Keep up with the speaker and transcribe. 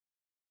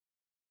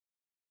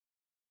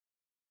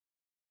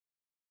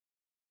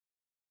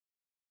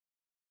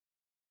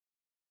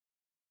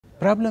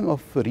problem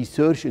of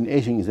research in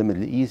aging in the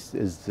Middle East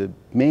is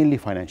mainly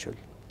financial.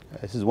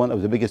 This is one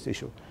of the biggest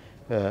issues.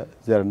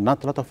 There are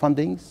not a lot of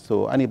funding,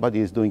 so anybody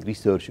is doing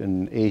research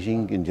in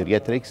aging, in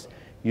geriatrics,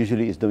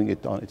 usually is doing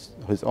it on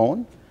his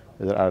own.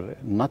 There are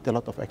not a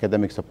lot of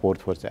academic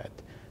support for that.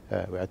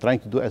 We are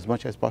trying to do as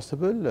much as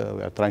possible.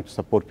 We are trying to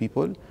support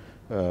people.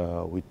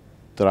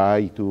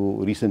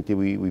 Recently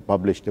we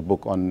published a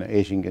book on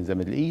aging in the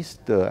Middle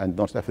East and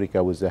North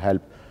Africa with the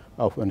help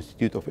of an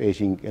Institute of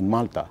Aging in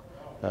Malta.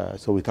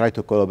 So we try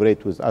to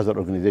collaborate with other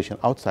organizations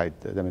outside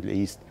the Middle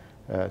East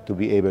to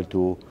be able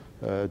to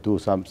do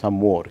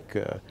some work.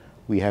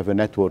 We have a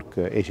network,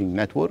 aging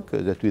network,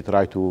 that we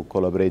try to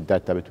collaborate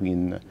data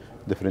between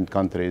different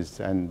countries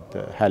and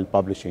help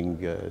publishing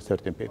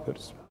certain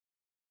papers.